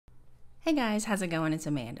Hey guys, how's it going? It's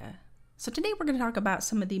Amanda. So today we're going to talk about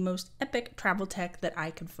some of the most epic travel tech that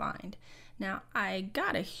I could find. Now, I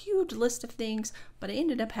got a huge list of things, but I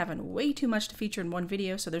ended up having way too much to feature in one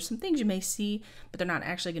video, so there's some things you may see, but they're not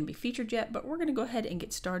actually going to be featured yet, but we're going to go ahead and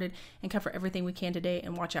get started and cover everything we can today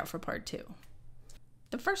and watch out for part 2.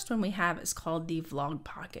 The first one we have is called the Vlog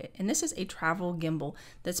Pocket, and this is a travel gimbal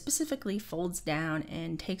that specifically folds down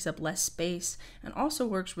and takes up less space and also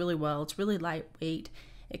works really well. It's really lightweight.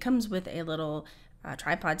 It comes with a little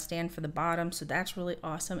tripod stand for the bottom, so that's really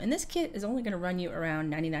awesome. And this kit is only going to run you around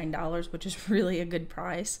 $99, which is really a good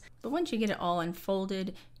price. But once you get it all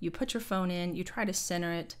unfolded, you put your phone in, you try to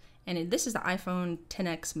center it, and this is the iPhone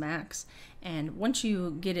XS Max. And once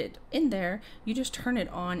you get it in there, you just turn it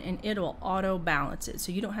on and it'll auto balance it.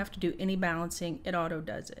 So you don't have to do any balancing, it auto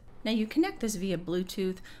does it. Now you connect this via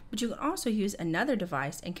Bluetooth, but you can also use another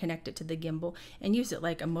device and connect it to the gimbal and use it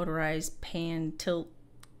like a motorized pan tilt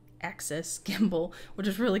access gimbal, which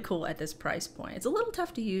is really cool at this price point. It's a little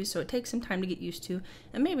tough to use, so it takes some time to get used to,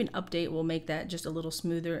 and maybe an update will make that just a little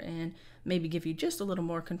smoother and maybe give you just a little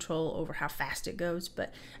more control over how fast it goes,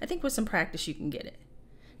 but I think with some practice you can get it.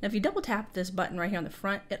 Now if you double tap this button right here on the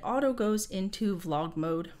front, it auto goes into vlog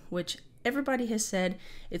mode, which everybody has said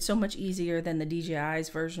it's so much easier than the DJI's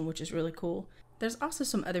version, which is really cool. There's also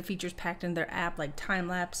some other features packed in their app like time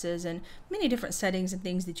lapses and many different settings and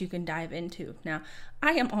things that you can dive into. Now,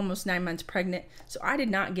 I am almost 9 months pregnant, so I did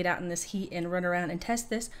not get out in this heat and run around and test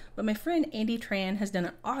this, but my friend Andy Tran has done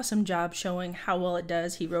an awesome job showing how well it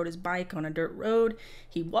does. He rode his bike on a dirt road,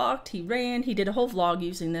 he walked, he ran, he did a whole vlog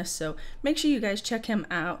using this, so make sure you guys check him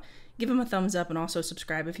out. Give him a thumbs up and also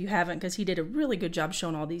subscribe if you haven't, because he did a really good job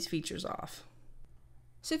showing all these features off.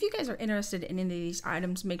 So if you guys are interested in any of these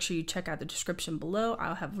items, make sure you check out the description below.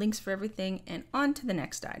 I'll have links for everything, and on to the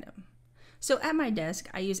next item. So at my desk,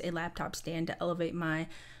 I use a laptop stand to elevate my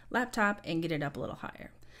laptop and get it up a little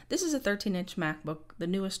higher. This is a 13-inch MacBook, the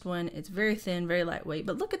newest one. It's very thin, very lightweight,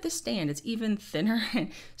 but look at this stand. It's even thinner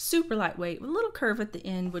and super lightweight with a little curve at the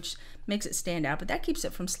end, which makes it stand out, but that keeps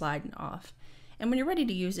it from sliding off. And when you're ready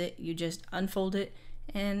to use it, you just unfold it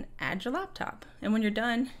and add your laptop. And when you're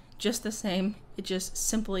done, just the same, it just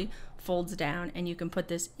simply folds down and you can put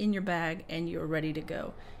this in your bag and you're ready to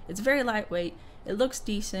go. It's very lightweight, it looks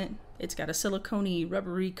decent, it's got a silicone-y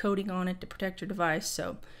rubbery coating on it to protect your device,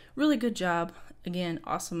 so really good job. Again,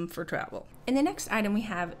 awesome for travel. And the next item we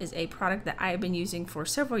have is a product that I have been using for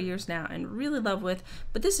several years now and really love with,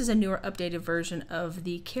 but this is a newer updated version of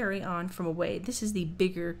the carry-on from Away. This is the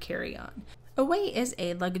bigger carry-on. Away is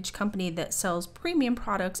a luggage company that sells premium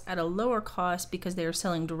products at a lower cost because they are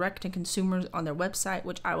selling direct to consumers on their website,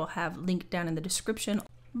 which I will have linked down in the description.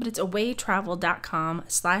 But it's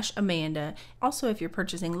awaytravel.com/Amanda. Also, if you're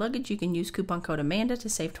purchasing luggage, you can use coupon code Amanda to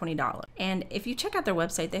save $20. And if you check out their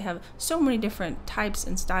website, they have so many different types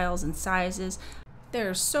and styles and sizes. There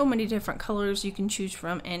are so many different colors you can choose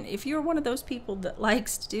from, and if you're one of those people that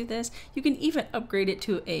likes to do this, you can even upgrade it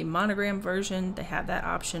to a monogram version. They have that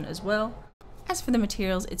option as well. As for the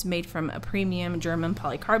materials, it's made from a premium German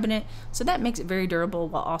polycarbonate, so that makes it very durable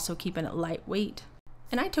while also keeping it lightweight.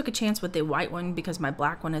 And I took a chance with the white one because my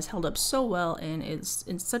black one has held up so well and is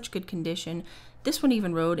in such good condition. This one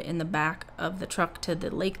even rode in the back of the truck to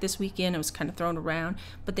the lake this weekend. It was kind of thrown around,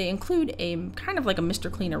 but they include a kind of like a Mr.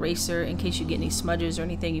 Clean eraser in case you get any smudges or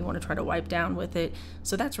anything you want to try to wipe down with it.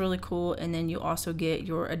 So that's really cool. And then you also get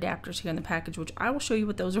your adapters here in the package, which I will show you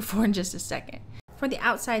what those are for in just a second. For the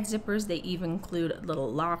outside zippers, they even include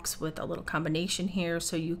little locks with a little combination here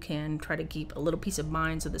so you can try to keep a little peace of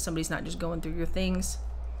mind so that somebody's not just going through your things.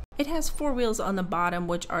 It has 4 wheels on the bottom,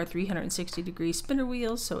 which are 360-degree spinner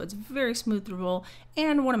wheels, so it's very smooth to roll.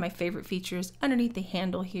 And one of my favorite features, underneath the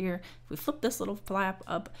handle here, if we flip this little flap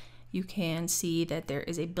up, you can see that there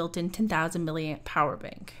is a built-in 10,000 milliamp power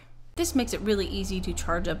bank. This makes it really easy to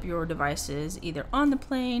charge up your devices either on the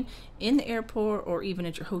plane, in the airport, or even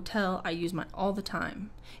at your hotel. I use mine all the time.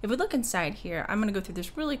 If we look inside here, I'm going to go through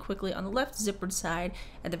this really quickly. On the left zippered side,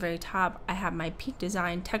 at the very top, I have my Peak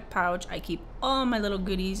Design tech pouch. I keep all my little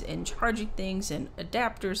goodies and charging things and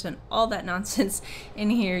adapters and all that nonsense in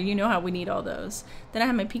here. You know how we need all those. Then I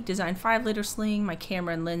have my Peak Design 5-liter sling. My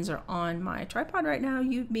camera and lens are on my tripod right now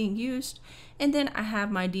being used. And then I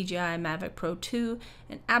have my DJI Mavic Pro 2,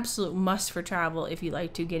 an absolute must for travel if you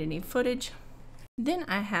like to get any footage. Then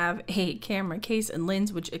I have a camera case and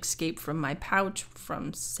lens which escaped from my pouch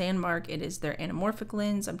from Sandmark. It is their anamorphic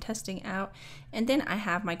lens I'm testing out. And then I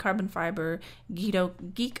have my carbon fiber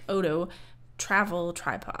Geek Oto travel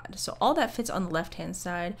tripod. So all that fits on the left hand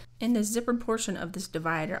side. In the zippered portion of this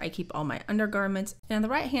divider, I keep all my undergarments. And on the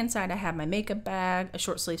right hand side, I have my makeup bag, a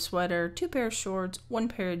short sleeve sweater, 2 pairs of shorts, 1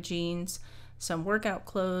 pair of jeans, some workout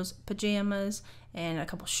clothes, pajamas, and a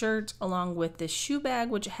couple shirts, along with this shoe bag,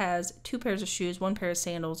 which has 2 pairs of shoes, 1 pair of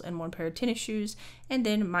sandals, and 1 pair of tennis shoes, and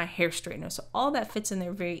then my hair straightener. So all that fits in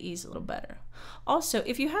there very easy, a little better. Also,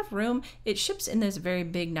 if you have room, it ships in this very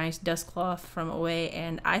big, nice dust cloth from Away,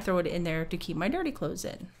 and I throw it in there to keep my dirty clothes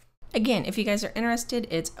in. Again, if you guys are interested,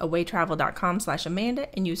 it's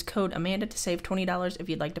awaytravel.com/Amanda and use code Amanda to save $20 if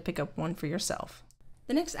you'd like to pick up one for yourself.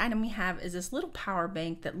 The next item we have is this little power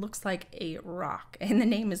bank that looks like a rock, and the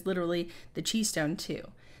name is literally the Cheestone 2.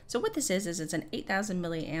 So what this is it's an 8,000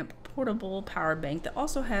 milliamp portable power bank that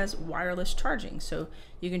also has wireless charging. So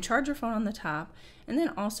you can charge your phone on the top, and then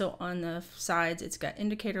also on the sides it's got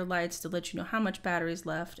indicator lights to let you know how much battery is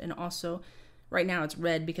left, and also right now it's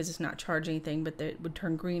red because it's not charging anything, but it would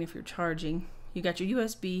turn green if you're charging. You got your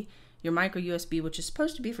USB, your micro USB, which is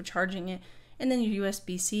supposed to be for charging it, and then your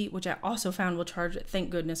USB-C, which I also found will charge it,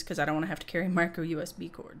 thank goodness, because I don't want to have to carry micro USB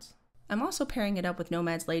cords. I'm also pairing it up with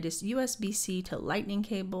Nomad's latest USB-C to Lightning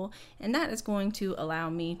cable, and that is going to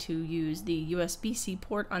allow me to use the USB-C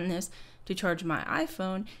port on this to charge my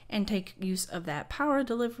iPhone and take use of that power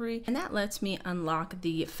delivery, and that lets me unlock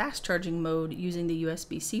the fast charging mode using the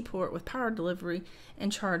USB-C port with power delivery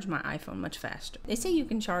and charge my iPhone much faster. They say you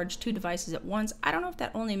can charge 2 devices at once. I don't know if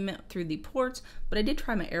that only meant through the ports, but I did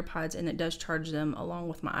try my AirPods and it does charge them along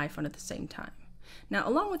with my iPhone at the same time. Now,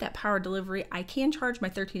 along with that power delivery, I can charge my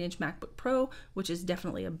 13-inch MacBook Pro, which is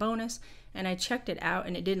definitely a bonus, and I checked it out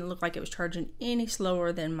and it didn't look like it was charging any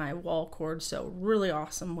slower than my wall cord, so really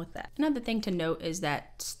awesome with that. Another thing to note is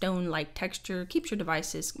that stone-like texture keeps your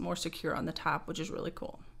devices more secure on the top, which is really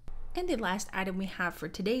cool. And the last item we have for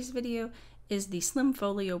today's video is the Slim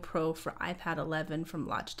Folio Pro for iPad 11 from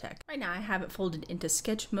Logitech. Right now I have it folded into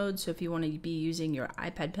sketch mode, so if you want to be using your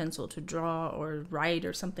iPad pencil to draw or write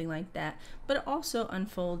or something like that, but it also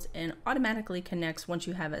unfolds and automatically connects once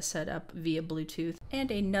you have it set up via Bluetooth.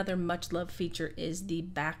 And another much loved feature is the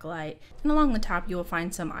backlight. And along the top you will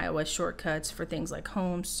find some iOS shortcuts for things like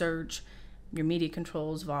home, search, your media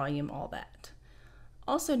controls, volume, all that.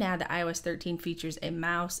 Also, now that iOS 13 features a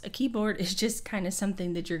mouse, a keyboard is just kind of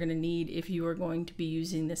something that you're going to need if you are going to be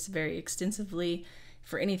using this very extensively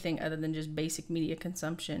for anything other than just basic media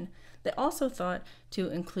consumption. They also thought to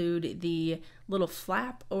include the little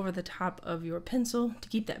flap over the top of your pencil to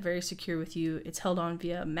keep that very secure with you. It's held on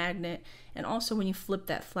via a magnet, and also when you flip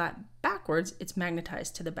that flap backwards, it's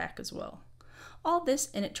magnetized to the back as well. All this,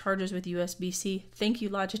 and it charges with USB-C. Thank you,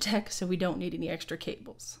 Logitech, so we don't need any extra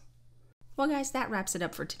cables. Well guys, that wraps it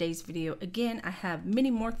up for today's video. Again, I have many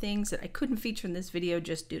more things that I couldn't feature in this video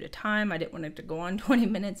just due to time. I didn't want it to go on 20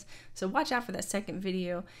 minutes, so watch out for that second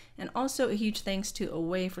video. And also a huge thanks to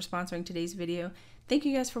Away for sponsoring today's video. Thank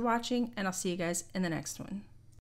you guys for watching, and I'll see you guys in the next one.